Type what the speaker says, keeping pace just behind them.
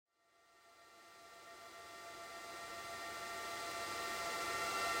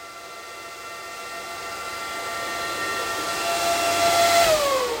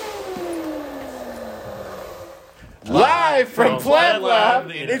From Plant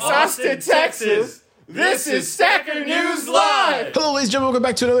Lab in Austin, Texas, this is Stacker News Live! Hello, ladies and gentlemen. Welcome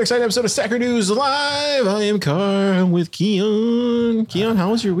back to another exciting episode of Stacker News Live. I am Carr with Keon. Keon,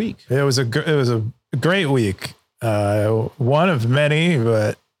 how was your week? It was a great week. One of many,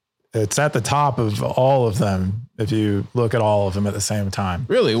 but it's at the top of all of them if you look at all of them at the same time.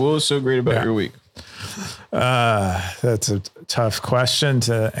 Really? What was so great about your week? That's a tough question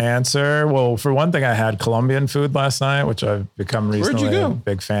to answer. Well, for one thing, I had Colombian food last night, which I've become recently a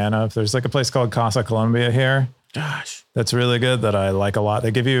big fan of. There's like a place called Casa Colombia here. Gosh, that's really good that I like a lot.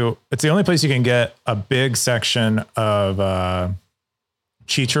 They give you, it's the only place you can get a big section of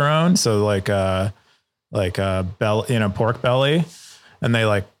chicharron. So like pork belly. And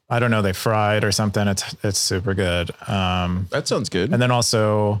they I don't know, they fry it or something. It's super good. That sounds good. And then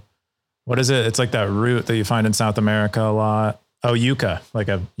also, what is it? It's like that root that you find in South America a lot. Oh, yuca, like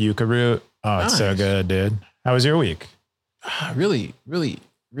a yuca root. Oh, it's so good, dude. How was your week? Really, really,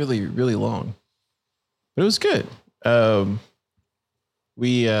 really, really long, but it was good.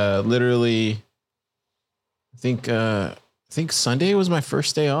 We literally, I think Sunday was my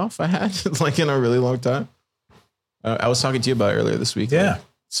first day off I had like in a really long time. I was talking to you about it earlier this week. Yeah.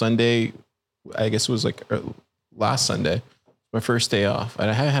 Sunday, I guess it was like last Sunday, my first day off. And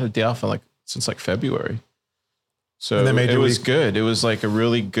I haven't had a day off since February. So it was good. It was like a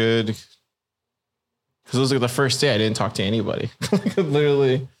really good, because it was like the first day I didn't talk to anybody.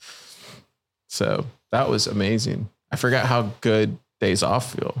 Literally. So that was amazing. I forgot how good days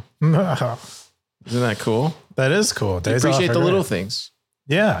off feel. Isn't that cool? That is cool. Days appreciate the little things.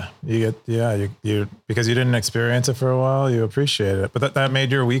 Yeah. You because you didn't experience it for a while, you appreciate it. But that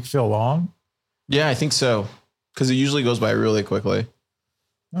made your week feel long? Yeah, I think so. Because it usually goes by really quickly.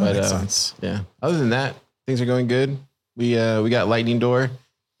 That makes sense. Yeah. Other than that, things are going good. We got Lightning Door.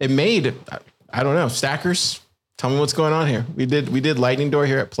 It made, I don't know, stackers. Tell me what's going on here. We did Lightning Door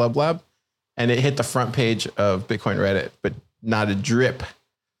here at Plub Lab, and it hit the front page of Bitcoin Reddit, but not a drip,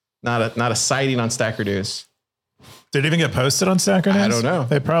 not a sighting on Stacker News. Did it even get posted on Stacker News? I don't know.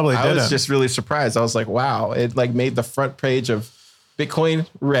 They probably did. I was just really surprised. I was like, wow, it made the front page of Bitcoin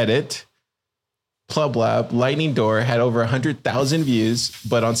Reddit. Plub Lab, Lightning Door had over 100,000 views,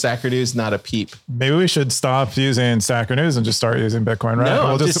 but on Stacker News, not a peep. Maybe we should stop using Stacker News and just start using Bitcoin Reddit. No,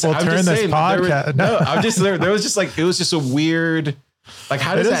 we'll turn this podcast. There was just it was just a weird,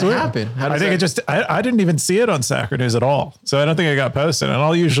 how does that happen? I didn't even see it on Stacker News at all. So I don't think it got posted. And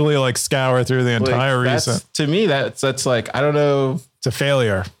I'll usually scour through the entire recent. To me, that's I don't know. It's a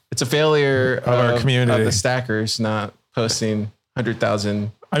failure. It's a failure of our community. Of the stackers not posting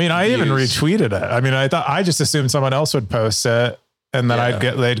 100,000. I mean, I even retweeted it. I mean, I just assumed someone else would post it, and then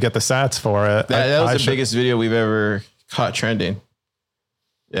they'd get the sats for it. That was the biggest video we've ever caught trending.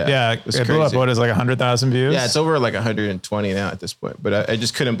 Yeah, it blew up. What is 100,000 views? Yeah, it's over 120 now at this point. But I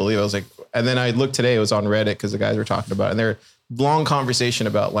just couldn't believe it. I was and then I looked today. It was on Reddit because the guys were talking about it, and they're long conversation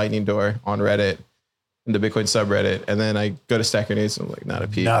about Lightning Door on Reddit in the Bitcoin subreddit. And then I go to Stacker News and I'm like, not a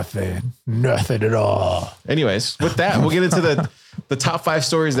peep. Nothing at all. Anyways, with that, we'll get into the top 5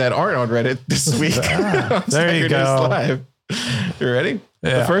 stories that aren't on Reddit this week. There you go. Live. You ready?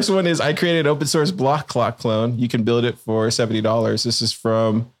 Yeah. The first one is I created an open source block clock clone. You can build it for $70. This is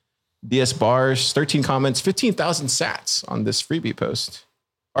from DS Bars, 13 comments, 15,000 sats on this freebie post.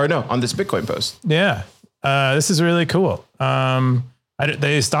 Or no, on this Bitcoin post. Yeah. This is really cool.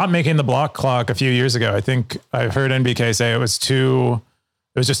 They stopped making the block clock a few years ago. I think I've heard NBK say it was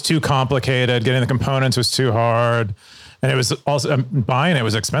just too complicated. Getting the components was too hard. And it was also buying it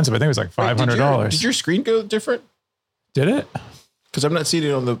was expensive. I think it was like $500. Did your screen go different? Did it? Because I'm not seeing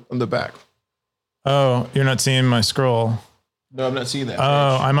it on the back. Oh, you're not seeing my scroll. No, I'm not seeing that.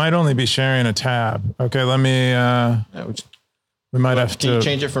 Oh, I might only be sharing a tab. Okay, let me. We might have to. Can you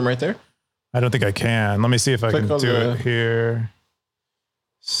change it from right there? I don't think I can. Let me see if I can do it here.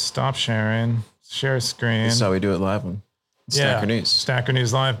 Stop sharing. Share screen. This is how we do it live on Stacker News. Stacker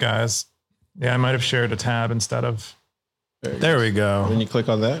News Live, guys. Yeah, I might have shared a tab instead of. There we go. When you click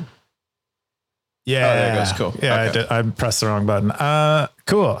on that. Yeah. Oh, there it goes. Cool. Yeah, okay. I pressed the wrong button.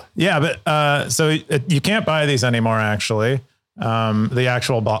 Cool. Yeah, but so you can't buy these anymore, actually. The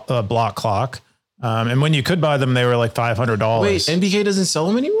actual block clock. And when you could buy them, they were like $500. Wait, NBK doesn't sell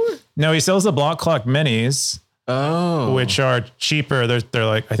them anymore? No, he sells the block clock minis. Oh, which are cheaper. They're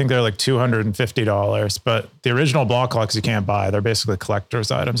like $250, but the original block clocks you can't buy. They're basically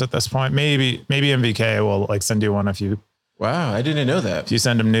collector's items at this point. Maybe MVK will send you one if you. Wow, I didn't know that. If you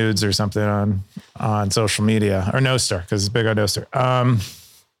send him nudes or something on social media or Nostr, because it's big on Nostr.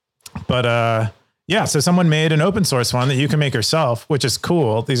 Yeah, so someone made an open source one that you can make yourself, which is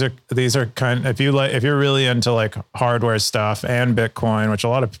cool. These are kind of, if you're really into like hardware stuff and Bitcoin, which a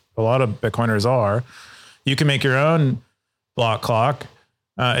lot of Bitcoiners are, you can make your own block clock.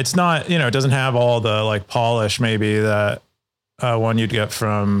 It's not, it doesn't have all the like polish maybe that one you'd get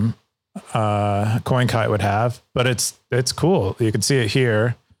from CoinKite would have, but it's cool. You can see it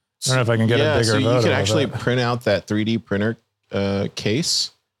here. I don't know if I can get a bigger so you photo can of actually it. print out that 3D printer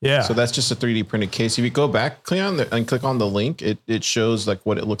case. Yeah. So that's just a 3D printed case. If you go back, click on the link, it shows like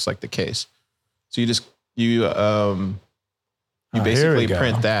what it looks like the case. So you basically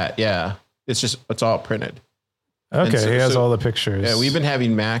print that. Yeah. It's all printed. Okay. So, he has all the pictures. Yeah. We've been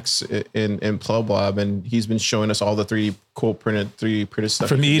having Max in Plub Lab, and he's been showing us all the 3D printed stuff.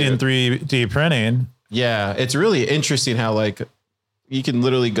 From Eden 3D printing. Yeah. It's really interesting how like you can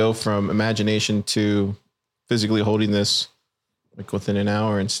literally go from imagination to physically holding this like within an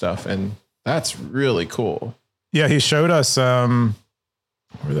hour and stuff. And that's really cool. Yeah. He showed us, where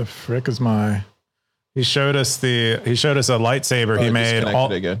the frick is he showed us a lightsaber he made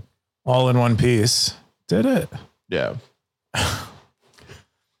all in one piece. Did it? Yeah. It's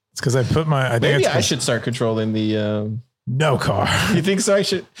because I put maybe I should start controlling the, no car. You think so? I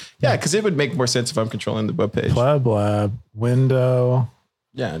should. Yeah. Cause it would make more sense if I'm controlling the web page. Pleb Lab window.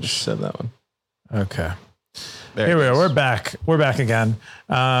 Yeah. I just said that one. Okay. Here we are. We're back. We're back again.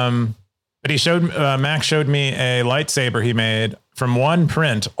 But Max showed me a lightsaber he made from one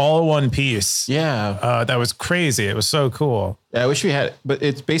print, all one piece. Yeah. That was crazy. It was so cool. Yeah. I wish we had, but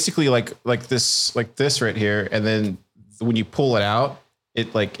it's basically like this right here. And then when you pull it out,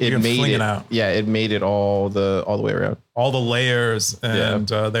 it made it out. Yeah. It made it all the way around. All the layers and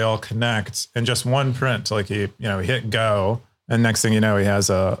they all connect in just one print. Like he hit go. And next thing you know, he has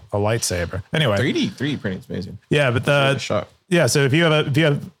a lightsaber. Anyway, 3D printing is amazing. Yeah, but so if you have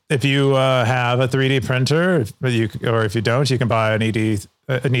a 3D printer, or if you don't, you can buy an Eden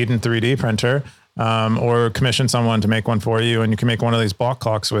 3D printer, or commission someone to make one for you, and you can make one of these block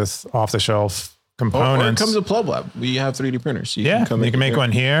clocks with off the shelf components. Or it comes to Plub Lab. We have 3D printers. So you can make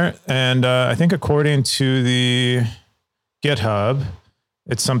one here, and I think according to the GitHub,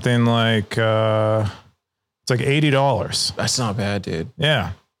 it's something like. It's like $80. That's not bad, dude.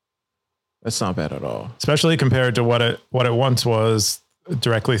 Yeah. That's not bad at all. Especially compared to what it once was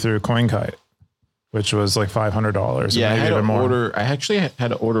directly through CoinKite, which was like $500. Yeah, I actually had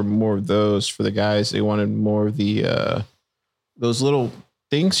to order more of those for the guys. They wanted more of the those little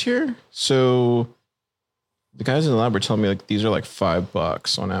things here. So the guys in the lab were telling me like these are like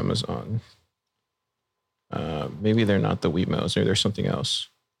 $5 on Amazon. Maybe they're not the Wemos, maybe there's something else.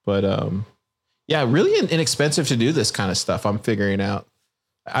 But yeah, really inexpensive to do this kind of stuff. I'm figuring out.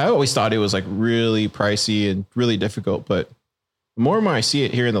 I always thought it was like really pricey and really difficult, but the more and more I see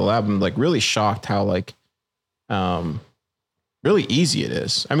it here in the lab, I'm like really shocked how like really easy it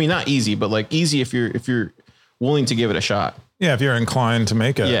is. I mean, not easy, but like easy if you're willing to give it a shot. Yeah, if you're inclined to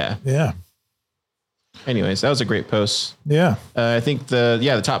make it. Yeah. Yeah. Anyways, that was a great post. Yeah. I think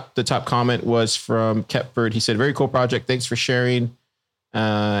the top comment was from Kepford. He said, "Very cool project. Thanks for sharing."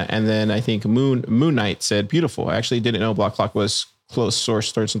 And then I think Moon Knight said, "Beautiful. I actually didn't know Block Clock was closed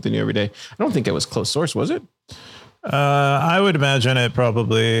source. Learned something new every day." I don't think it was closed source, was it? I would imagine it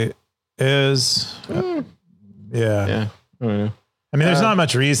probably is. Yeah. Yeah. I don't know. I mean, there's not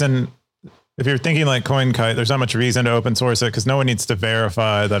much reason. If you're thinking like CoinKite, there's not much reason to open source it because no one needs to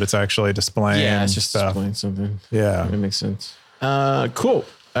verify that it's actually displaying. Yeah, it's just stuff. displaying something. Yeah, it makes sense. Cool.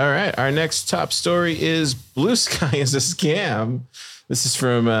 All right. Our next top story is Blue Sky is a scam. This is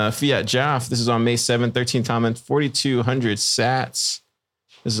from Fiat Jaff. This is on May 7th, 13 comment, 4,200 sats.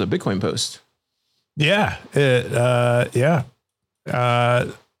 This is a Bitcoin post. Yeah. Yeah.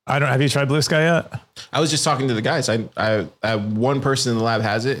 Have you tried Blue Sky yet? I was just talking to the guys. I one person in the lab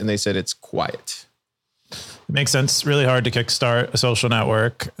has it and they said it's quiet. It makes sense. Really hard to kickstart a social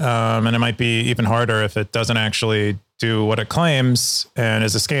network. And it might be even harder if it doesn't actually do what it claims and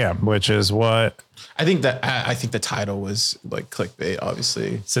is a scam, which is what I think the title was like clickbait,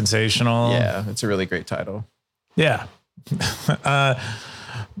 obviously. Sensational. Yeah, it's a really great title. Yeah.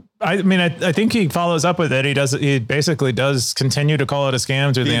 I mean, I think he follows up with it. He basically does continue to call it a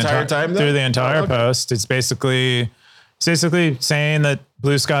scam through the entire time, through the entire post. It's basically saying that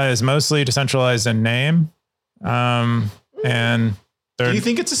Blue Sky is mostly decentralized in name. And do you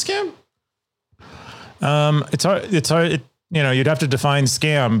think it's a scam? It's hard. You'd have to define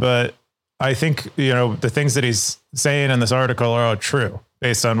scam, but I think, the things that he's saying in this article are all true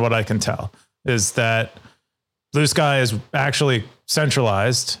based on what I can tell, is that Blue Sky is actually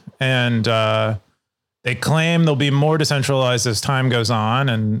centralized and They claim they'll be more decentralized as time goes on,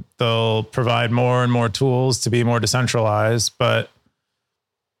 and they'll provide more and more tools to be more decentralized, but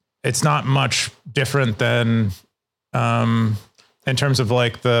it's not much different than in terms of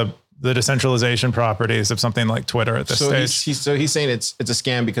like the decentralization properties of something like Twitter at this stage. So he's saying it's a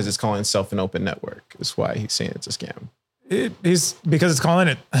scam because it's calling itself an open network. Is why he's saying it's a scam. Because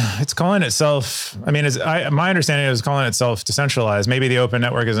it's calling itself. I mean, my understanding is calling itself decentralized. Maybe the open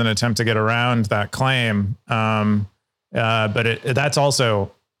network is an attempt to get around that claim. But that's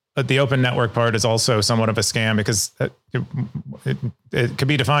also the open network part is also somewhat of a scam because it could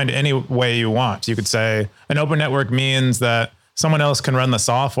be defined any way you want. You could say an open network means that someone else can run the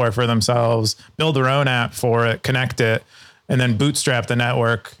software for themselves, build their own app for it, connect it, and then bootstrap a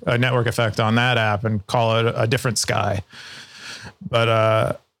network effect on that app and call it a different sky.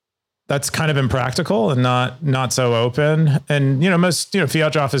 But that's kind of impractical and not so open. And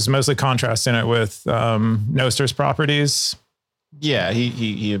Fiatjov is mostly contrasting it with Noster's properties. Yeah,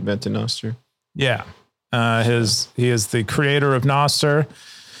 he invented Noster. Yeah, he is the creator of Noster,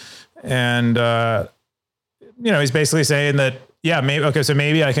 and he's basically saying that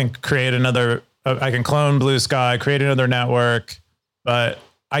maybe I can create another. I can clone Blue Sky, create another network, but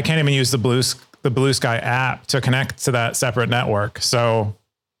I can't even use the Blue Sky app to connect to that separate network. So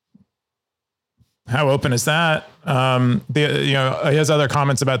how open is that? He has other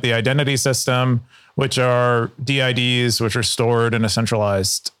comments about the identity system, which are DIDs, which are stored in a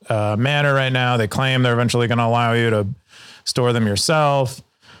centralized manner right now. They claim they're eventually going to allow you to store them yourself.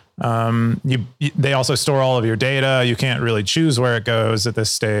 They also store all of your data. You can't really choose where it goes at this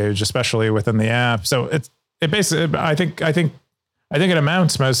stage, especially within the app. So it basically, I think it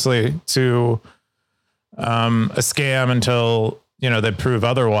amounts mostly to a scam until they prove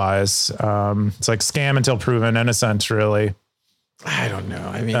otherwise. It's like scam until proven innocent, really. I don't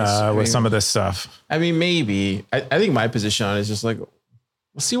know. I mean, with some of this stuff. I mean, maybe. I think my position on it is just like,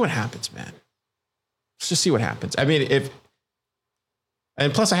 we'll see what happens, man. Let's just see what happens. I mean,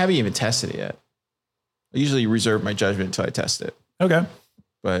 and plus I haven't even tested it yet. I usually reserve my judgment until I test it. Okay.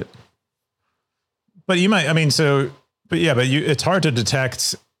 But you might, it's hard to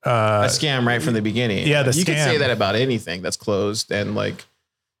detect a scam right from the beginning. Yeah. You can say that about anything that's closed and like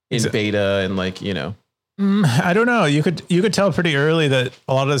in beta and like, I don't know. You could tell pretty early that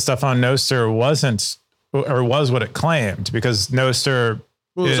a lot of the stuff on Noster wasn't or was what it claimed because Noster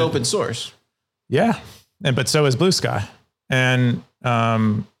was open source. Yeah. But so is Blue Sky. And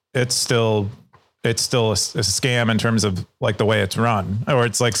it's still a scam in terms of like the way it's run, or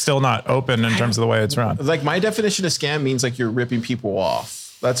it's like still not open in terms of the way it's run. Like my definition of scam means like you're ripping people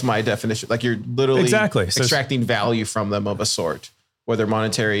off. That's my definition. Like you're literally extracting value from them of a sort, whether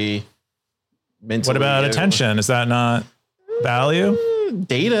monetary, mentally. What about attention? Is that not value?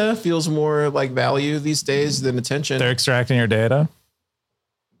 Data feels more like value these days than attention. They're extracting your data.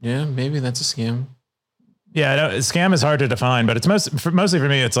 Yeah, maybe that's a scam. Yeah, I know, scam is hard to define, but it's mostly for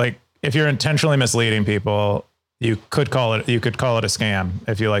me. It's like if you're intentionally misleading people, you could call it a scam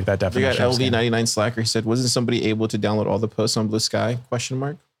if you like that definition. We got LV99 Slacker. He said, "Wasn't somebody able to download all the posts on Blue Sky?" ?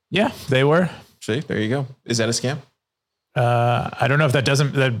 Yeah, they were. See, there you go. Is that a scam? I don't know if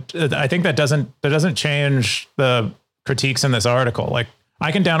I think that doesn't change the critiques in this article. Like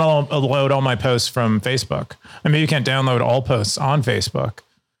I can download all my posts from Facebook. I mean, you can't download all posts on Facebook,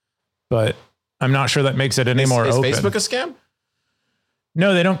 but I'm not sure that makes it any more open. Is Facebook a scam?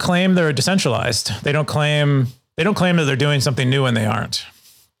 No, they don't claim they're decentralized. They don't claim that they're doing something new when they aren't.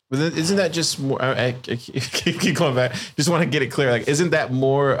 Isn't that just more? I keep going back. Just want to get it clear. Like, isn't that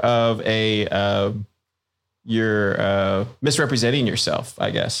more of a you're misrepresenting yourself? I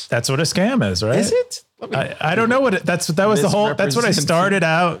guess that's what a scam is, right? Is it? I don't know what that's what I started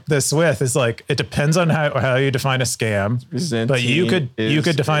out this with. Is like it depends on how you define a scam. But you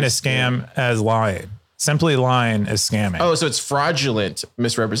could define a scam as lying. Simply lying is scamming. Oh, so it's fraudulent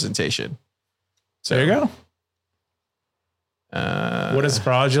misrepresentation. So there you go. What is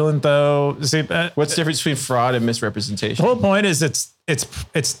fraudulent though? See, what's the difference between fraud and misrepresentation? The whole point is it's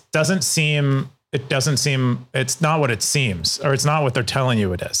not what it seems, or it's not what they're telling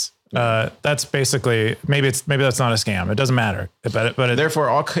you it is. That's basically maybe that's not a scam. It doesn't matter. But therefore,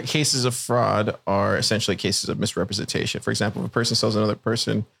 all cases of fraud are essentially cases of misrepresentation. For example, if a person sells another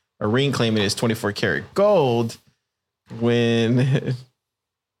person a ring claiming it's 24 karat gold, when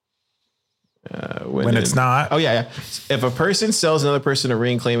it's not. Oh yeah. If a person sells another person a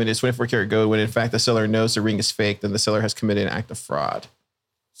ring claiming it's 24 karat gold, when in fact the seller knows the ring is fake, then the seller has committed an act of fraud.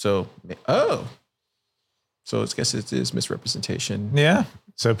 So I guess it is misrepresentation. Yeah.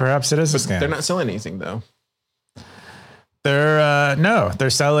 So perhaps it is a scam. They're not selling anything though. They're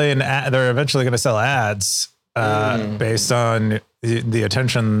selling. They're eventually going to sell ads based on the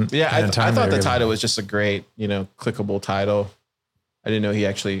attention. Yeah, I thought the title was just a great, clickable title. I didn't know he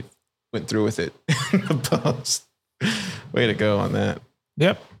actually went through with it in the post. Way to go on that.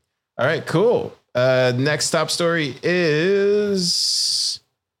 Yep. All right, cool. Next top story is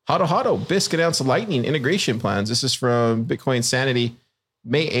Hodl Hodl. BISC announced Lightning integration plans. This is from Bitcoin Sanity,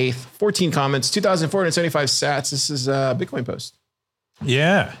 May 8th. 14 comments, 2,475 sats. This is a Bitcoin post.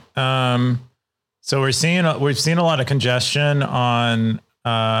 Yeah. So we've seen a lot of congestion on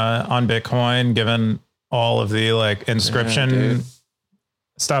Bitcoin, given all of the inscription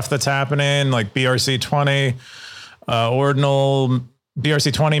stuff that's happening, like BRC20, ordinal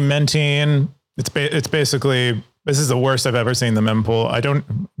BRC20 minting. It's basically, this is the worst I've ever seen the mempool.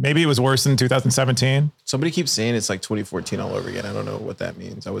 Maybe it was worse in 2017. Somebody keeps saying it's like 2014 all over again. I don't know what that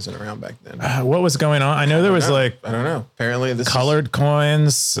means. I wasn't around back then. What was going on? I know there was I don't know. Apparently this colored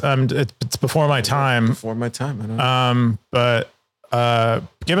coins. It's before my time. Before my time. I don't know. But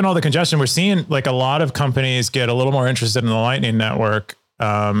given all the congestion, we're seeing like a lot of companies get a little more interested in the Lightning Network,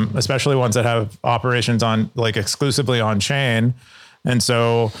 especially ones that have operations on exclusively on chain. And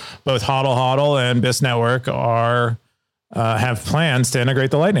so both Hodl Hodl and BISC Network have plans to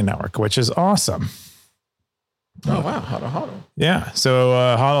integrate the Lightning Network, which is awesome. Oh, wow. Hodl Hodl. Yeah. So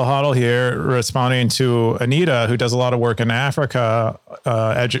Hodl Hodl here responding to Anita, who does a lot of work in Africa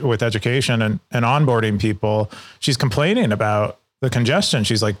with education and onboarding people. She's complaining about the congestion.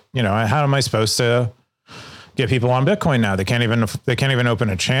 She's like, how am I supposed to get people on Bitcoin now? They can't even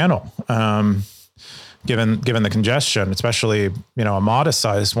open a channel. Given the congestion, especially, a modest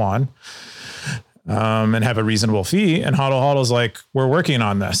sized one, and have a reasonable fee. And Hodl Hodl's like, we're working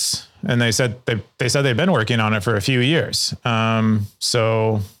on this. And they said they've been working on it for a few years.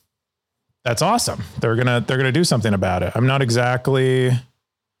 So that's awesome. They're gonna do something about it. I'm not exactly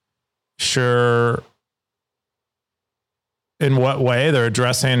sure in what way they're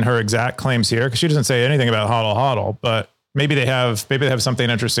addressing her exact claims here, because she doesn't say anything about Hodl Hodl, but maybe they have something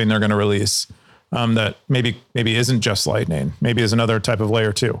interesting they're going to release. That maybe isn't just Lightning, maybe is another type of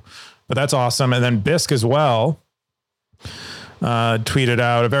layer too, but that's awesome. And then BISC as well tweeted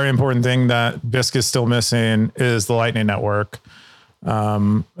out a very important thing that BISC is still missing is the Lightning Network,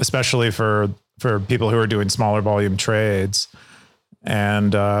 especially for people who are doing smaller volume trades,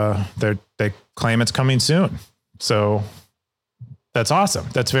 and they claim it's coming soon. So that's awesome.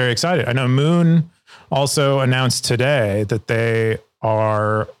 That's very exciting. I know Moon also announced today that they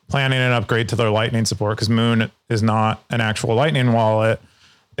are planning an upgrade to their Lightning support, because Moon is not an actual Lightning wallet.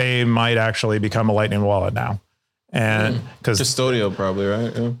 They might actually become a Lightning wallet now. And because custodial, probably,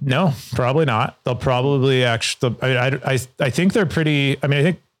 right? Yeah. No, probably not. They'll probably actually, I think they're pretty, I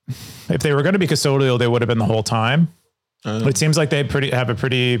think if they were going to be custodial, they would have been the whole time. It seems like they have a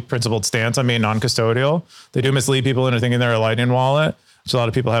pretty principled stance on being non-custodial. They do mislead people into thinking they're a Lightning wallet, which a lot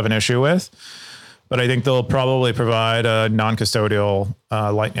of people have an issue with. But I think they'll probably provide a non-custodial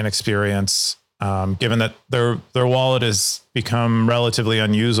Lightning experience, given that their wallet has become relatively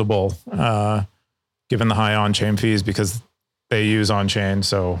unusable, given the high on-chain fees, because they use on-chain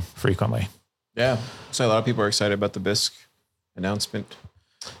so frequently. Yeah. So a lot of people are excited about the BISC announcement.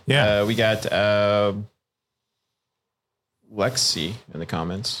 Yeah. We got Lexi in the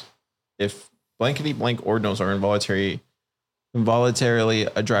comments. If blankety blank ordinals are involuntarily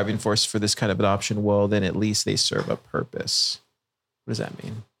a driving force for this kind of adoption, well, then at least they serve a purpose. What does that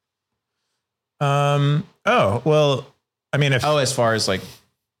mean? As far as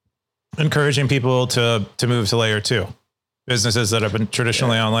encouraging people to move to layer 2, businesses that have been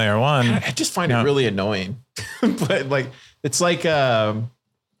traditionally on layer 1. I just find it really annoying, but it's like, when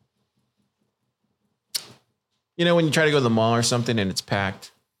you try to go to the mall or something and it's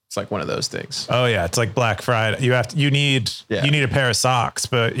packed. It's like one of those things. Oh yeah. It's like Black Friday. You need a pair of socks,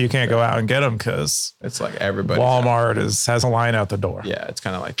 but you can't go out and get them because it's like everybody. Walmart has a line out the door. Yeah. It's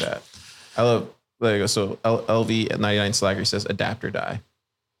kind of like that. I love, there you go. So LV at 99 Slacker says adapt or die.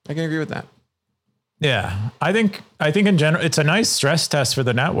 I can agree with that. Yeah. I think in general, it's a nice stress test for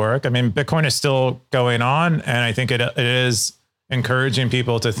the network. Bitcoin is still going on, and I think it is encouraging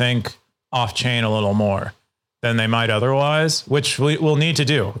people to think off chain a little more than they might otherwise, which we'll need to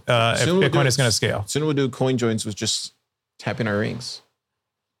do if Bitcoin is going to scale. Soon we'll do coin joins with just tapping our rings.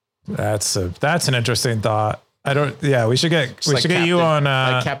 That's an interesting thought. We should get you on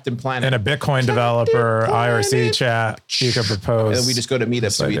Captain Planet in a Bitcoin developer IRC chat. You could propose. And we just go to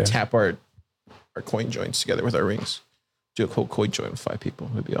meetups and we tap our coin joins together with our rings. Do a whole coin join with 5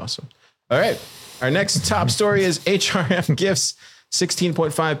 people. It'd be awesome. All right. Our next top story is HRM Gifts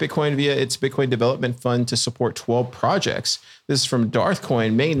 16.5 Bitcoin via its Bitcoin development fund to support 12 projects. This is from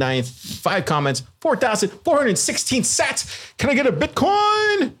Darthcoin, May 9th. 5 comments, 4,416 sats. Can I get a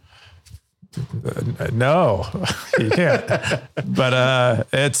Bitcoin? No, you can't. But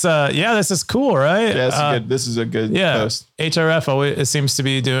it's this is cool, right? Yeah, this is a good post. HRF always seems to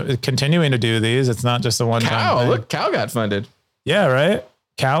be continuing to do these. It's not just a one-time thing. Look, Cal got funded. Yeah, right.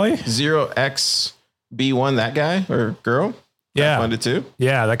 Callie 0xB1, that guy or girl. Got funded too.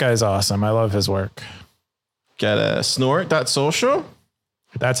 Yeah, that guy's awesome. I love his work. Got a Snort.social.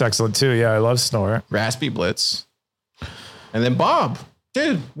 That's excellent too. Yeah, I love Snort. Raspy Blitz. And then Bob.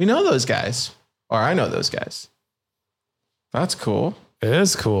 Dude, we know those guys. Or I know those guys. That's cool. It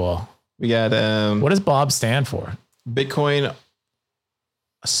is cool. We got what does Bob stand for? Bitcoin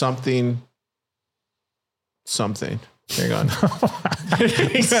something. There you go.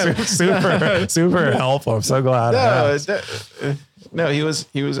 super helpful. I'm so glad. No, he was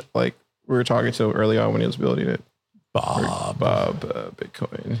like, we were talking to him early on when he was building it. Bob,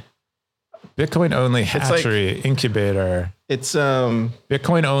 Bitcoin. Bitcoin only hatchery incubator. It's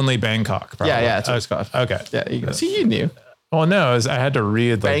Bitcoin only Bangkok. Probably. Yeah, that's what it's called. Okay. Yeah, you go. See, you knew. Well, no, I had to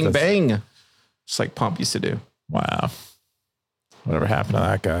read bang. Just like Pomp used to do. Wow. Whatever happened to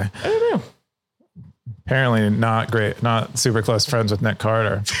that guy? I don't know. Apparently not great. Not super close friends with Nick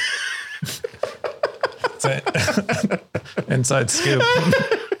Carter. Inside scoop.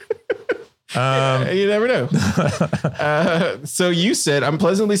 You never know. So you said, I'm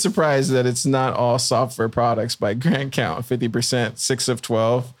pleasantly surprised that it's not all software products by grand count. 50%, 6 of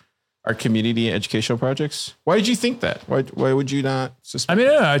 12 are community and educational projects. Why did you think that? Why would you not suspect? I mean,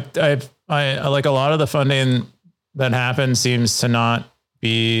 I like a lot of the funding that happens seems to not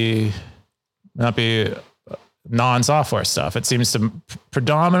be non-software stuff. It seems to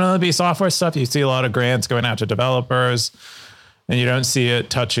predominantly be software stuff. You see a lot of grants going out to developers, and you don't see it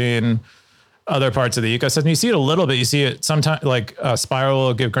touching other parts of the ecosystem. You see it a little bit. You see it sometimes, like Spiral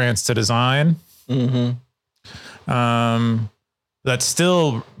will give grants to design. Mm-hmm. That's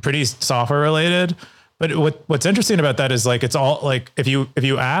still pretty software related. But what's interesting about that is like, it's all like, if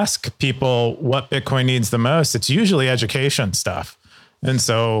you ask people what Bitcoin needs the most, it's usually education stuff. And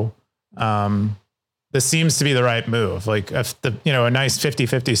so, this seems to be the right move. Like if a nice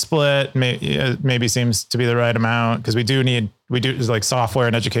 50-50 split maybe seems to be the right amount. Cause we do like software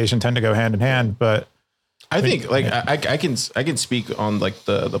and education tend to go hand in hand, but I think I can speak on like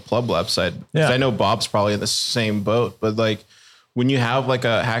the Plub Lab side. Yeah. I know Bob's probably in the same boat, but like when you have like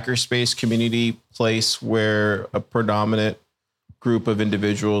a hackerspace community place where a predominant group of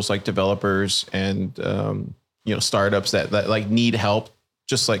individuals like developers and, startups that like need help,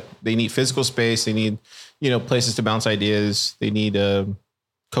 just like they need physical space, they need, places to bounce ideas, they need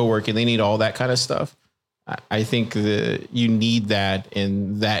co-working, they need all that kind of stuff. I think that you need that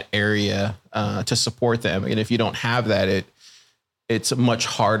in that area to support them. And if you don't have that, it's much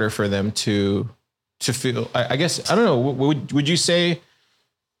harder for them to feel, I guess, I don't know. Would you think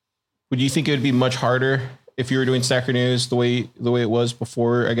it would be much harder if you were doing Stacker News the way it was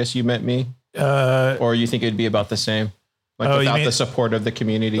before, I guess you met me? Or you think it'd be about the same? Like without the support of the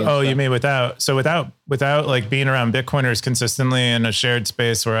community. You mean without like being around Bitcoiners consistently in a shared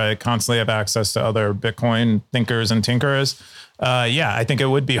space where I constantly have access to other Bitcoin thinkers and tinkerers. I think it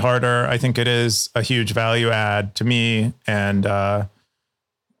would be harder. I think it is a huge value add to me. And, I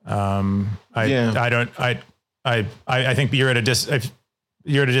think you're at a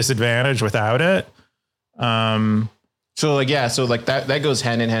disadvantage without it. So that goes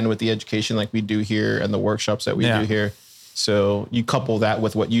hand in hand with the education like we do here and the workshops that we do here. So you couple that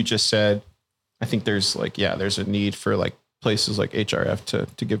with what you just said. I think there's a need for like places like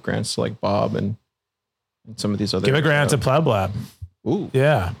HRF to give grants to like Bob and some of these other. Give a grant to Pleb Lab. Ooh.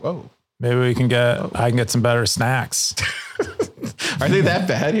 Yeah. Whoa. Maybe I can get some better snacks. Are they that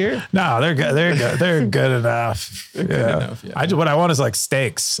bad here? No, they're good. They're good enough. They're good enough. Yeah. What I want is like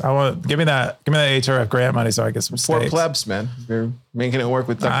steaks. Give me that HRF grant money so I get some steaks. For plebs, man. They're making it work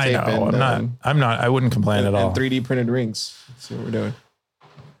with duct tape. I know. I'm not. I wouldn't complain at all. And 3D printed rings. That's what we're doing.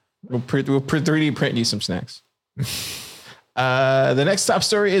 We'll 3D print you some snacks. The next top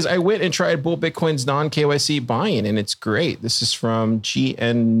story is I went and tried Bull Bitcoin's non-KYC buy-in, and it's great. This is from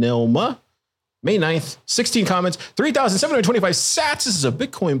GN Nilma. May 9th, 16 comments, 3,725 sats. This is a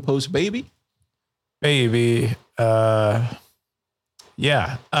Bitcoin post, baby. Baby.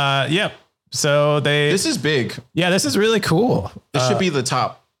 Yep. So this is big. Yeah, this is really cool. This should be the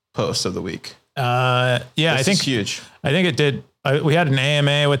top post of the week. I think huge. I think it did. We had an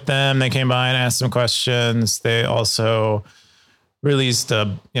AMA with them. They came by and asked some questions. They also released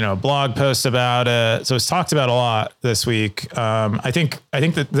a blog post about it. So it's talked about a lot this week. I think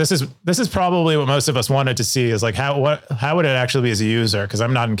that this is probably what most of us wanted to see, is like how would it actually be as a user? Because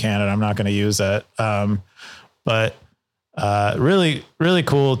I'm not in Canada, I'm not going to use it. But really, really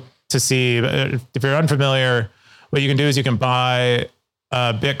cool to see. If you're unfamiliar, what you can do is you can buy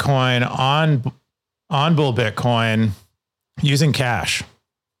Bitcoin on Bull Bitcoin using cash.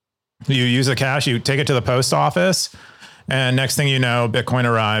 You use the cash, you take it to the post office, and next thing you know, Bitcoin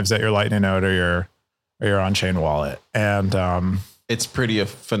arrives at your Lightning node or your on-chain wallet. And it's pretty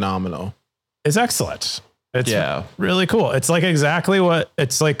phenomenal. It's excellent. It's really cool. It's like exactly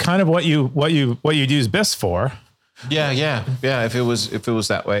it's like kind of what you'd use BIS for. Yeah. If it was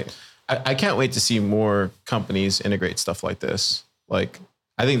that way, I can't wait to see more companies integrate stuff like this. Like,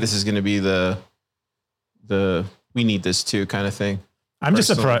 I think this is going to be the we need this too kind of thing. I'm just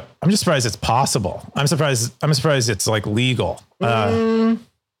surprised it's possible. I'm surprised it's like legal. You're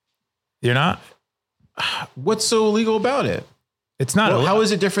not? What's so illegal about it? It's not. Well, how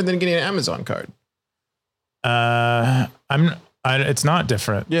is it different than getting an Amazon card? It's not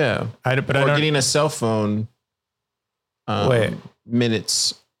different. Yeah. Getting a cell phone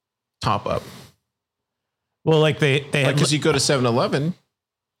minutes top up. Well, like they because you go to 7-Eleven.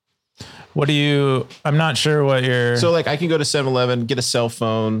 I'm not sure what you're. So like I can go to 7-Eleven, get a cell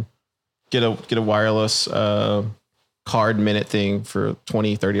phone, get a wireless card minute thing for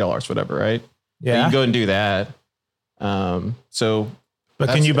 $20, $30, whatever, right? Yeah. You can go and do that. But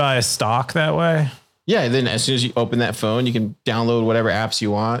can you buy a stock that way? Yeah. Then as soon as you open that phone, you can download whatever apps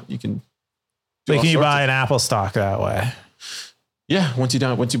you want. You can. Can you buy an Apple stock that way? Yeah. Once you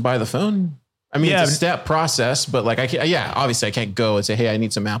buy the phone. I mean, it's a step process, but like obviously I can't go and say, hey, I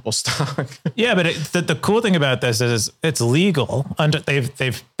need some Apple stock. Yeah, but the cool thing about this is it's legal.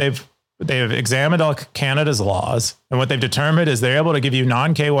 They've examined all Canada's laws, and what they've determined is they're able to give you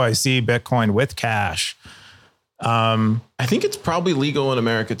non-KYC Bitcoin with cash. I think it's probably legal in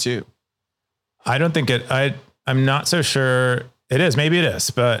America too. I don't think I'm not so sure it is. Maybe it is,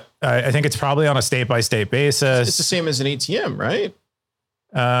 but I think it's probably on a state by state basis. It's the same as an ATM, right?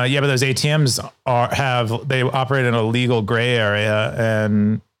 Yeah, but those ATMs they operate in a legal gray area,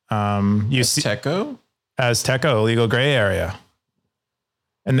 and you see Teco as Teco, legal gray area,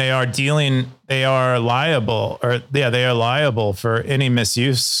 and they are liable for any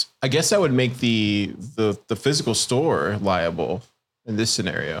misuse. I guess that would make the physical store liable in this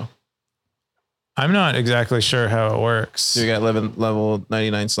scenario. I'm not exactly sure how it works. So you got level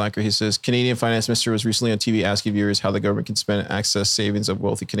 99 Slacker. He says, Canadian Finance Minister was recently on TV asking viewers how the government can spend and access savings of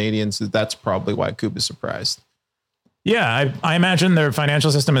wealthy Canadians. That's probably why Coop is surprised. Yeah, I imagine their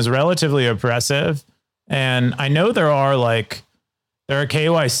financial system is relatively oppressive. And I know there are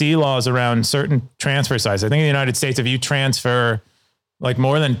KYC laws around certain transfer sizes. I think in the United States, if you transfer like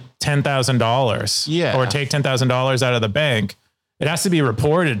more than $10,000 or take $10,000 out of the bank, it has to be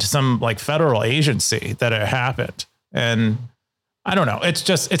reported to some like federal agency that it happened. And I don't know.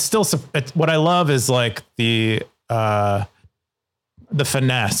 What I love is like the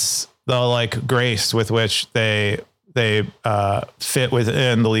finesse, the like grace with which they fit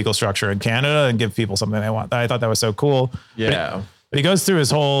within the legal structure in Canada and give people something they want. I thought that was so cool. Yeah. But he goes through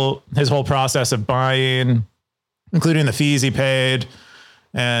his whole process of buying, including the fees he paid,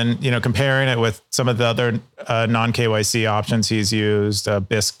 and, comparing it with some of the other non-KYC options he's used,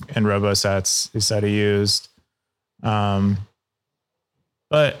 BISC and RoboSets, he said he used. But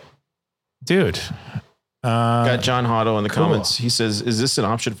dude. Got John Hotto in the comments. He says, is this an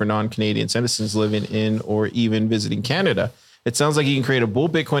option for non-Canadian citizens living in or even visiting Canada? It sounds like you can create a Bull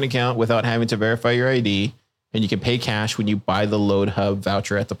Bitcoin account without having to verify your ID, and you can pay cash when you buy the Load Hub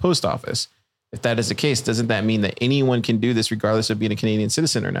voucher at the post office. If that is the case, doesn't that mean that anyone can do this regardless of being a Canadian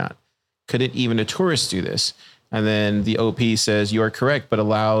citizen or not? Couldn't even a tourist do this? And then the OP says, you are correct, but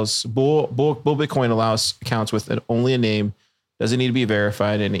Bull Bitcoin allows accounts with only a name, doesn't need to be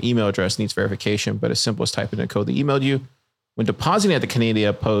verified, and an email address needs verification, but as simple as typing in a code they emailed you. When depositing at the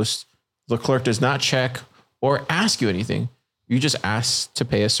Canada Post, the clerk does not check or ask you anything. You just ask to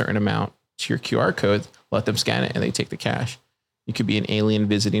pay a certain amount to your QR code, let them scan it, and they take the cash. You could be an alien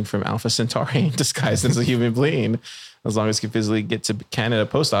visiting from Alpha Centauri disguised as a human being. As long as you can physically get to Canada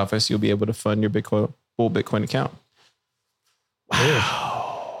Post Office, you'll be able to fund your Bull Bitcoin account.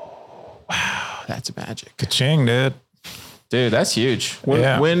 Wow. That's magic. Ka-ching, dude. Dude, that's huge. When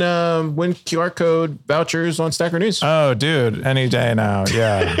QR code vouchers on Stacker News? Oh, dude, any day now.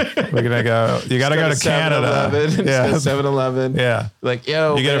 Yeah. We're going to go. You got to go to Canada. 7-Eleven. Yeah. Like,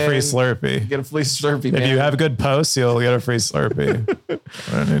 yo, you get a free Slurpee. You get a free Slurpee, man. If you have good posts, you'll get a free Slurpee.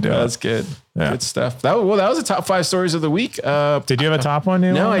 That's good. Yeah. Good stuff. That was the top 5 stories of the week. Did you have a top one?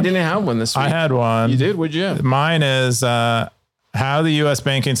 No, I didn't have one this week. I had one. You did? What'd you have? Mine is how the U.S.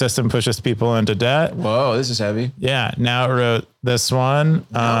 banking system pushes people into debt. Whoa, this is heavy. Yeah. Now it wrote this one.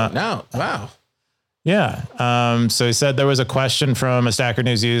 No. Wow. Yeah. So he said there was a question from a Stacker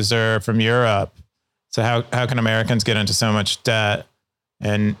News user from Europe. So how can Americans get into so much debt?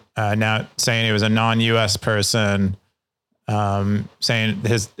 And now saying he was a non-U.S. person, saying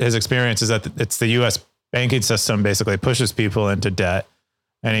his experience is that it's the U.S. banking system basically pushes people into debt.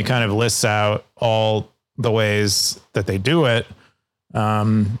 And he kind of lists out all the ways that they do it.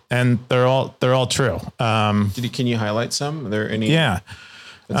 And they're all true. Can you highlight some? Are there any that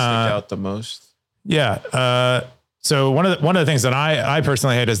stick out the most? Yeah. So one of the things that I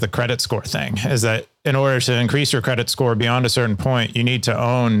personally hate is the credit score thing, is that in order to increase your credit score beyond a certain point, you need to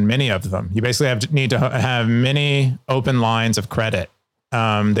own many of them. You basically need to have many open lines of credit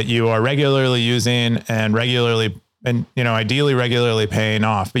that you are regularly using and ideally regularly paying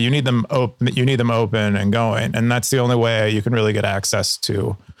off, but you need them open and going. And that's the only way you can really get access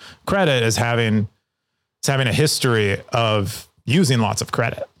to credit is having a history of using lots of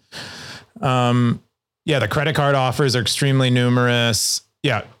credit. The credit card offers are extremely numerous.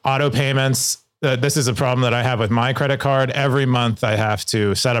 Yeah. Auto payments. This is a problem that I have with my credit card. Every month I have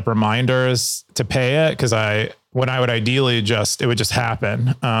to set up reminders to pay it. Cause when I would ideally it would just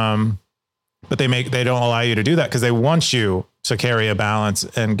happen. But they don't allow you to do that because they want you to carry a balance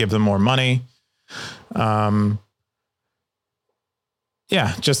and give them more money.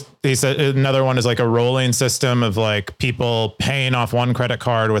 He said another one is like a rolling system of like people paying off one credit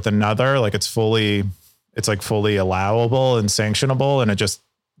card with another. Like it's fully allowable and sanctionable. And it just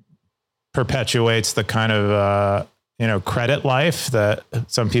perpetuates the kind of, credit life that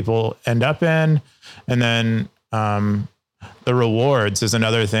some people end up in. And then, the rewards is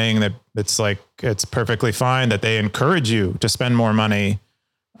another thing that it's perfectly fine that they encourage you to spend more money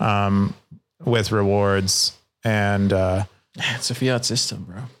with rewards. And it's a fiat system,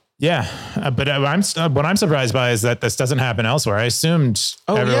 bro. Yeah. But what I'm surprised by is that this doesn't happen elsewhere. I assumed.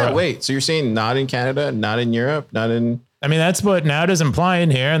 Wait. So you're saying not in Canada, not in Europe, not in. I mean, that's what Naud is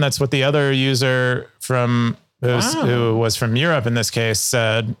implying here. And that's what the other user who was from Europe in this case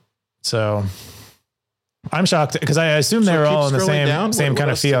said. So I'm shocked because I assume they were all in the same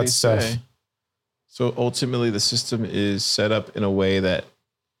kind of fiat stuff. So ultimately the system is set up in a way that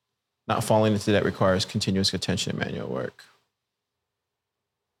not falling into debt requires continuous attention and manual work.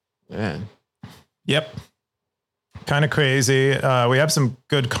 Man. Yep. Kind of crazy. We have some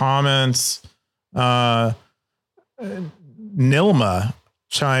good comments. Nilma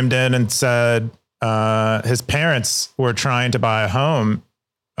chimed in and said his parents were trying to buy a home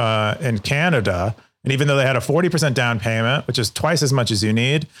in Canada. And even though they had a 40% down payment, which is twice as much as you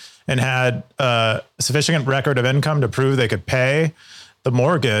need, and had a sufficient record of income to prove they could pay the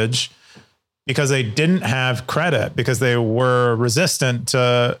mortgage, because they didn't have credit, because they were resistant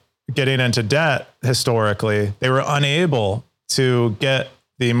to getting into debt historically, they were unable to get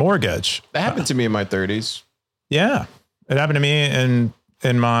the mortgage. That happened to me in my 30s. Yeah. It happened to me in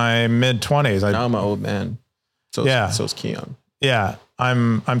my mid 20s. Now I'm an old man. So is Keon. Yeah.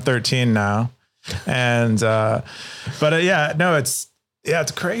 I'm 13 now. And,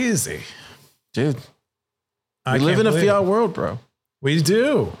 it's crazy, dude. We live in a fiat world, bro. We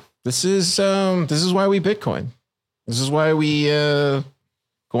do. This is why we Bitcoin. This is why we, go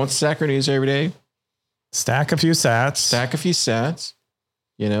on Stacker News every day. Stack a few sats.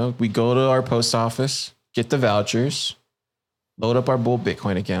 We go to our post office, get the vouchers, load up our bull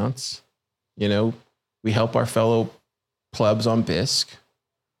Bitcoin accounts. We help our fellow plebs on BISC.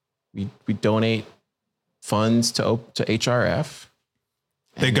 We donate funds to HRF.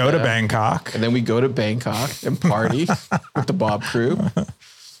 They go to Bangkok. And then we go to Bangkok and party with the Bob crew.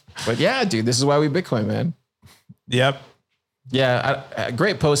 But yeah, dude, this is why we Bitcoin, man. Yep. Yeah,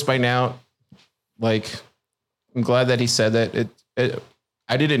 great post by now. Like, I'm glad that he said that.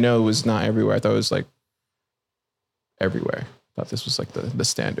 I didn't know it was not everywhere. I thought it was like everywhere. I thought this was like the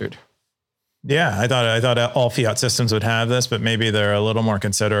standard. Yeah, I thought all fiat systems would have this, but maybe they're a little more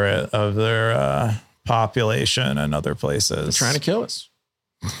considerate of their population and other places. They're trying to kill us.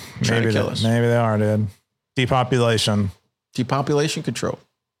 Maybe they are, dude. Depopulation control.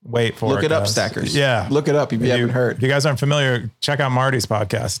 wait for Look it it up, guys. Stackers. Yeah. Look it up if you haven't heard. If you guys aren't familiar, check out Marty's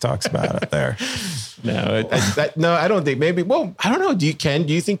podcast. It talks about it there. No, I don't think maybe. Well, I don't know. Do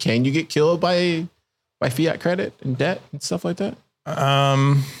you think can you get killed by fiat credit and debt and stuff like that?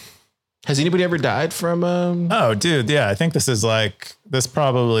 Has anybody ever died from? Oh, dude, yeah. I think this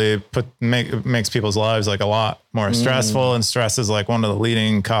probably makes people's lives like a lot more stressful, and stress is like one of the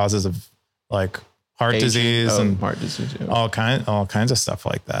leading causes of like heart disease and heart disease, all kinds of stuff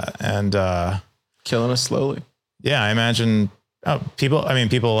like that, and killing us slowly. Yeah, I imagine.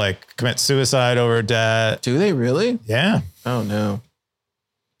 People like commit suicide over debt. Do they really? Yeah. Oh no,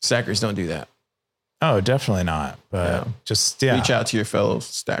 stackers don't do that. Oh, definitely not. But just reach out to your fellow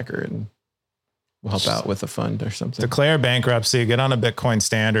stacker and we'll help out with a fund or something. Declare bankruptcy. Get on a Bitcoin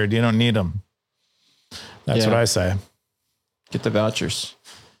standard. You don't need them. That's what I say. Get the vouchers.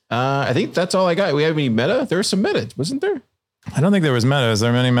 I think that's all I got. We have any meta? There was some meta, wasn't there? I don't think there was meta. Is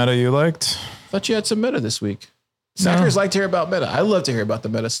there any meta you liked? I thought you had some meta this week. Stackers like to hear about meta. I love to hear about the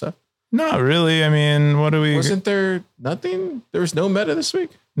meta stuff. Not really. I mean, wasn't there nothing? There was no meta this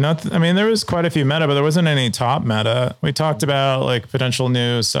week? Nothing. I mean, there was quite a few meta, but there wasn't any top meta. We talked about like potential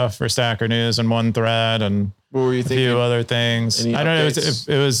new stuff for Stacker News and one thread and what were you thinking? A few other things. I don't know. It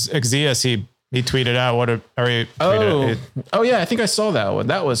was Exius. He tweeted out yeah. I think I saw that one.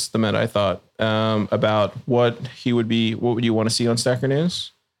 That was the meta I thought about what would you want to see on Stacker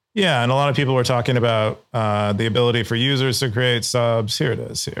News? Yeah, and a lot of people were talking about the ability for users to create subs. Here it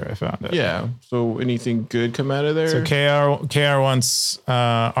is. Here, I found it. Yeah. So anything good come out of there? So KR wants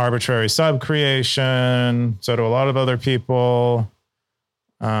arbitrary sub creation. So do a lot of other people.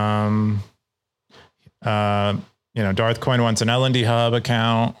 Darth Coin wants an L&D Hub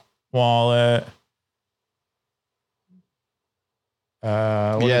account wallet.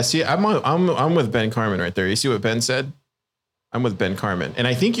 See, I'm with Ben Carmen right there. You see what Ben said? I'm with Ben Carmen. And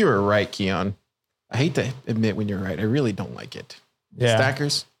I think you were right, Keon. I hate to admit when you're right. I really don't like it. Yeah.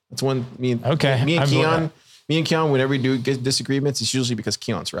 Stackers. That's one me and Keon, whenever we do get disagreements, it's usually because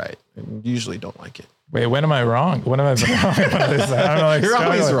Keon's right. And usually don't like it. Wait, when am I wrong? When am I wrong? I don't know, you're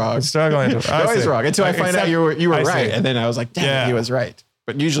always wrong. I'm struggling. You're always wrong. Until I find out you were right. And then I was like, damn, he was right.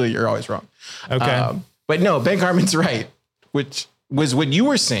 But usually you're always wrong. Okay. But no, Ben Carmen's right, which was what you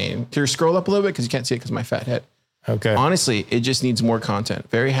were saying. Can you scroll up a little bit? Because you can't see it because of my fat head. Okay. Honestly, it just needs more content.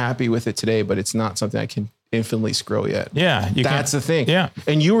 Very happy with it today, but it's not something I can infinitely scroll yet. Yeah. That's the thing. Yeah.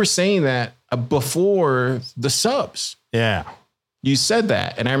 And you were saying that before the subs. Yeah. You said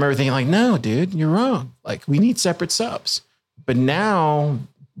that. And I remember thinking like, no, dude, you're wrong. Like we need separate subs. But now.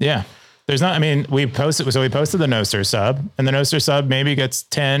 Yeah. There's not, I mean, we posted the Nostr sub, and the Nostr sub maybe gets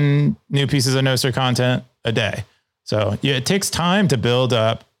 10 new pieces of Nostr content a day. So yeah, it takes time to build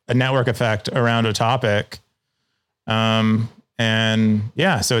up a network effect around a topic. And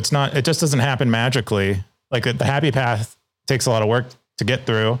yeah, so it just doesn't happen magically. Like the happy path takes a lot of work to get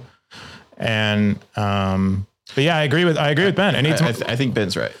through. And, but yeah, I agree with Ben. I think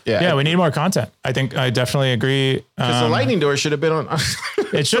Ben's right. Yeah. Yeah. We need more content. I definitely agree. Because the lightning door should have been on.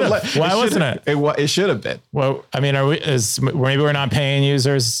 It should have. Why wasn't it? It should have been. Well, I mean, maybe we're not paying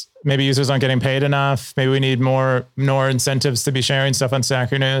users. Maybe users aren't getting paid enough. Maybe we need more incentives to be sharing stuff on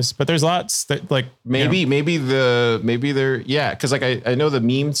Stacker News. But there's lots that like maybe because like I know the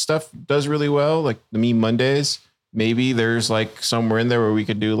meme stuff does really well, like the meme Mondays. Maybe there's like somewhere in there where we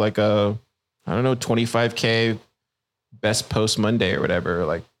could do like a 25K best post Monday or whatever.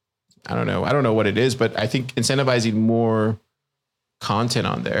 Like I don't know what it is, but I think incentivizing more content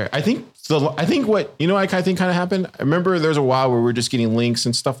on there. I think what I think kind of happened. I remember there was a while where we were just getting links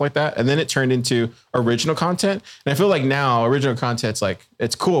and stuff like that, and then it turned into original content. And I feel like now original content's like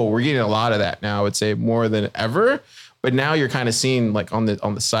it's cool. We're getting a lot of that now. I would say more than ever. But now you're kind of seeing like on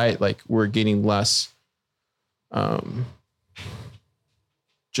the site, like we're getting less,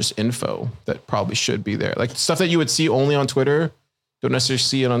 just info that probably should be there. Like stuff that you would see only on Twitter. Don't necessarily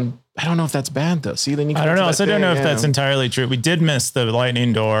see it on. I don't know if that's bad though. See, then you. I don't know. I don't know if that's entirely true. We did miss the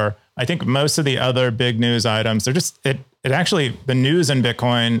lightning door. I think most of the other big news items, they're just it actually the news in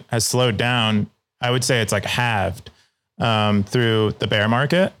Bitcoin has slowed down. I would say it's like halved through the bear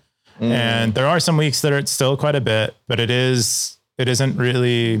market, and there are some weeks that are still quite a bit, but it isn't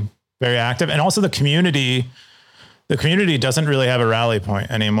really very active, and also the community. The community doesn't really have a rally point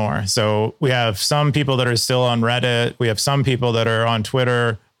anymore. So we have some people that are still on Reddit. We have some people that are on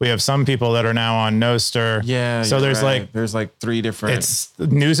Twitter. We have some people that are now on Nostr. Yeah. So there's like three different.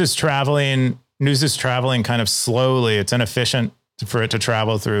 News is traveling kind of slowly. It's inefficient for it to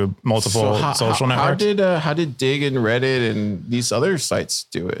travel through multiple social networks. How did Dig and Reddit and these other sites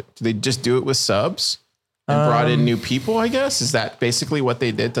do it? Do they just do it with subs? And brought in new people, I guess. Is that basically what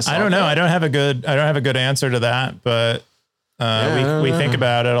they did to solve I don't know. that? I don't have a good answer to that, but we think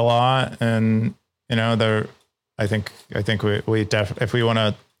about it a lot, and I think we definitely, if we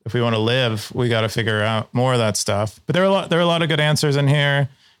want to live, we got to figure out more of that stuff. But there are a lot of good answers in here.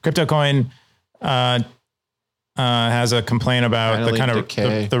 CryptoCoin has a complaint about the kind of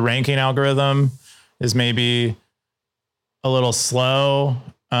the ranking algorithm is maybe a little slow,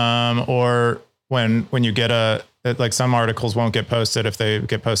 or when you get like some articles won't get posted if they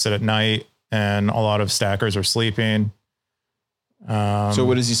get posted at night, and a lot of stackers are sleeping. So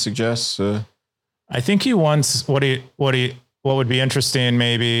what does he suggest? I think he wants what would be interesting,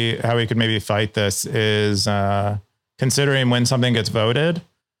 maybe how we could maybe fight this is considering when something gets voted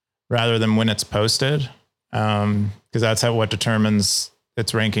rather than when it's posted. Because that's what determines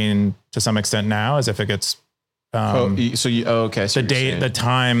its ranking to some extent now, is if it gets okay. So the date, the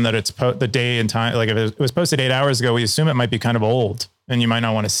time that it's the day and time. Like if it was posted 8 hours ago, we assume it might be kind of old, and you might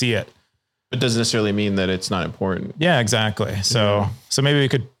not want to see it. It doesn't necessarily mean that it's not important. Yeah, exactly. So maybe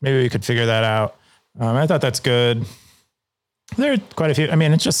we could figure that out. I thought that's good. There are quite a few. I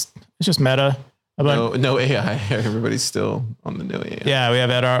mean, it's just meta. No AI. Everybody's still on the no AI. Yeah, we have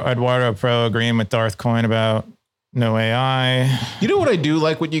Eduardo Pro agreeing with Darth Coin about no AI. You know what I do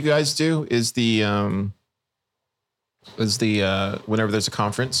like what you guys do is whenever there's a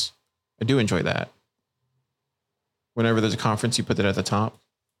conference, I do enjoy that. Whenever there's a conference, you put that at the top.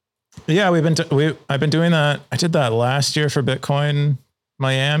 Yeah, I've been doing that. I did that last year for Bitcoin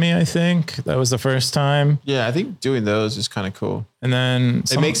Miami, I think. That was the first time. Yeah, I think doing those is kind of cool. And then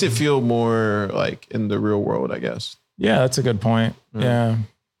it makes it feel more like in the real world, I guess. Yeah, that's a good point. Yeah.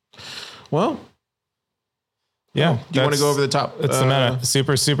 Well, yeah. Do you want to go over the top? It's the meta.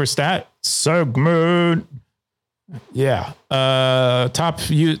 Super stat segment. Yeah. Top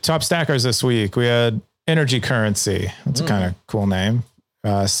stackers this week. We had Energy Currency. That's a kind of cool name.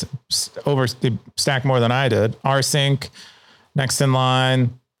 They stacked more than I did. Rsync. Next in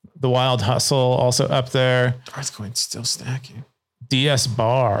line, the Wild Hustle also up there. Darthcoin's still stacking. DS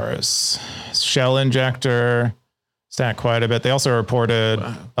Bars, Shell Injector, stacked quite a bit. They also reported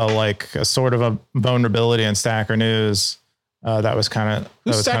a sort of a vulnerability in Stacker News. That was kind of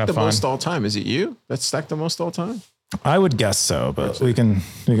Who stacked the most all time? Is it you that stacked the most all time? I would guess so, but we can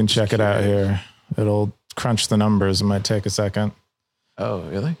check it out here. It'll crunch the numbers. It might take a second. Oh,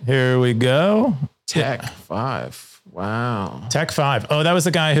 really? Here we go. Tech 5. Wow. Tech 5. Oh, that was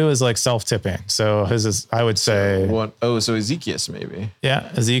the guy who was like self-tipping. So his is, I would say. So Ezekias maybe. Yeah.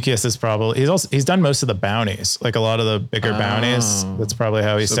 Ezekias is probably, he's done most of the bounties, like a lot of the bigger bounties. That's probably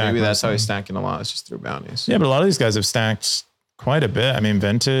how he stacked. Maybe that's how he's stacking a lot. It's just through bounties. Yeah. But a lot of these guys have stacked quite a bit. I mean,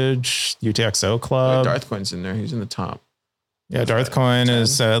 Vintage, UTXO Club. Darthcoin's in there. He's in the top. Yeah. Darthcoin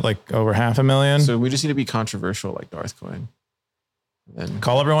is like over 500,000. So we just need to be controversial like Darthcoin. Then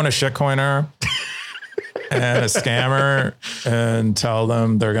call everyone a shitcoiner. And a scammer, and tell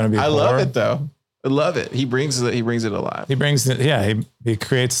them they're going to be. I love it though. I love it. He brings it alive. He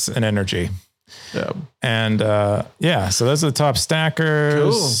creates an energy. Yeah. And so those are the top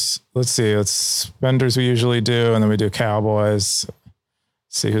stackers. Cool. Let's see. It's spenders we usually do, and then we do Cowboys.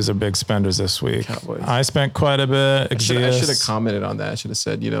 See who's our big spenders this week. Cowboys. I spent quite a bit. I should have commented on that. I should have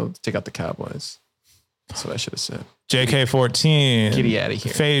said, take out the Cowboys. That's what I should have said. JK14. Get out of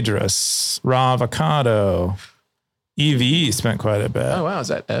here. Phaedrus. Raw Avocado. EV spent quite a bit. Oh, wow. Is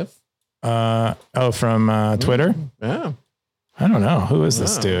that F? From Twitter? Yeah. I don't know. Who is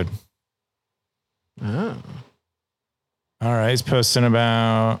this dude? Oh. All right. He's posting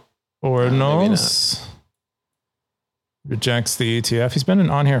about ordinals. Rejects the ETF. He's been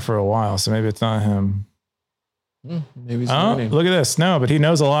on here for a while, so maybe it's not him. Maybe he's look at this. No, but he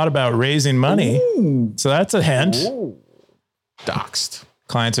knows a lot about raising money. Ooh. So that's a hint. Ooh. Doxed.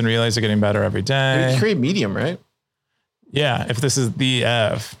 Clients and relays are getting better every day. Maybe create Medium, right? Yeah. If this is the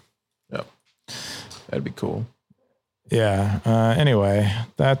F. Yep. That'd be cool. Yeah. Anyway,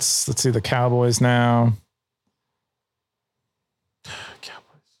 let's see the Cowboys now.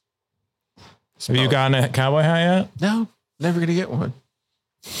 Cowboys. Have you gotten a cowboy hat yet? No, never going to get one.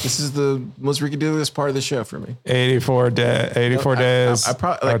 This is the most ridiculous part of the show for me. 84 days. I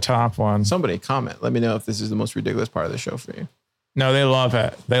probably our top one. Somebody comment. Let me know if this is the most ridiculous part of the show for you. No, they love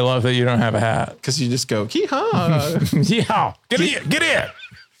it. They love that you don't have a hat. Because you just go, hee-haw. Yeah. Get in.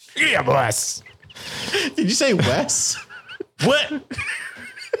 Yeah, Wes. Did you say Wes? What?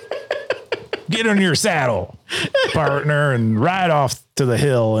 Get on your saddle, partner, and ride off to the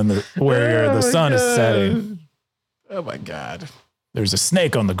hill where the sun is setting. Oh, my God. There's a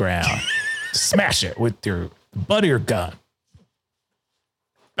snake on the ground. Smash it with your butt of your gun.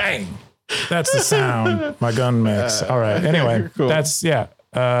 Bang. That's the sound my gun makes. All right. Anyway, cool. That's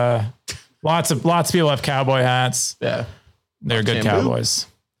lots of people have cowboy hats. Yeah, they're good cowboys.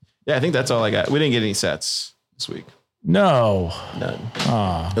 Yeah, I think that's all I got. We didn't get any sets this week. No, none.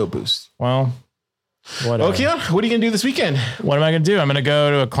 No boost. Well, whatever. Okay, what are you gonna do this weekend? What am I gonna do? I'm gonna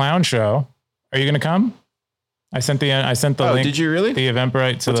go to a clown show. Are you gonna come? I sent the link. Did you really? The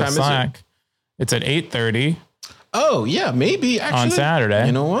Eventbrite to the Slack. It's at 8:30. Oh yeah, maybe actually on Saturday.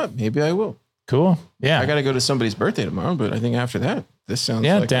 You know what? Maybe I will. Cool. Yeah, I got to go to somebody's birthday tomorrow, but I think after that, this sounds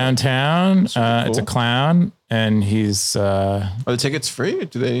like downtown. Cool. It's a clown, and he's. Are the tickets free? Or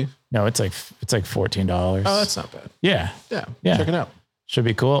do they? No, it's like $14. Oh, that's not bad. Yeah. Check it out. Should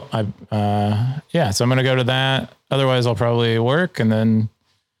be cool. So I'm gonna go to that. Otherwise, I'll probably work and then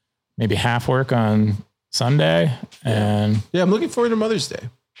maybe half work on Sunday. And I'm looking forward to Mother's Day.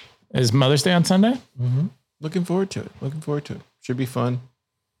 Is Mother's Day on Sunday? Mm-hmm. Looking forward to it. Should be fun.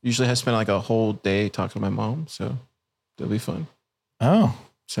 Usually I spend like a whole day talking to my mom, so it'll be fun. Oh.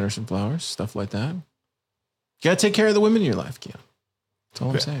 Send her some flowers, stuff like that. You gotta take care of the women in your life, Keon. That's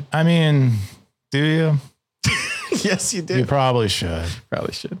all I'm saying. I mean, do you? Yes, you do. You probably should.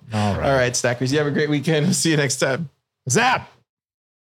 All right, Stackers. You have a great weekend. We'll see you next time. Zap!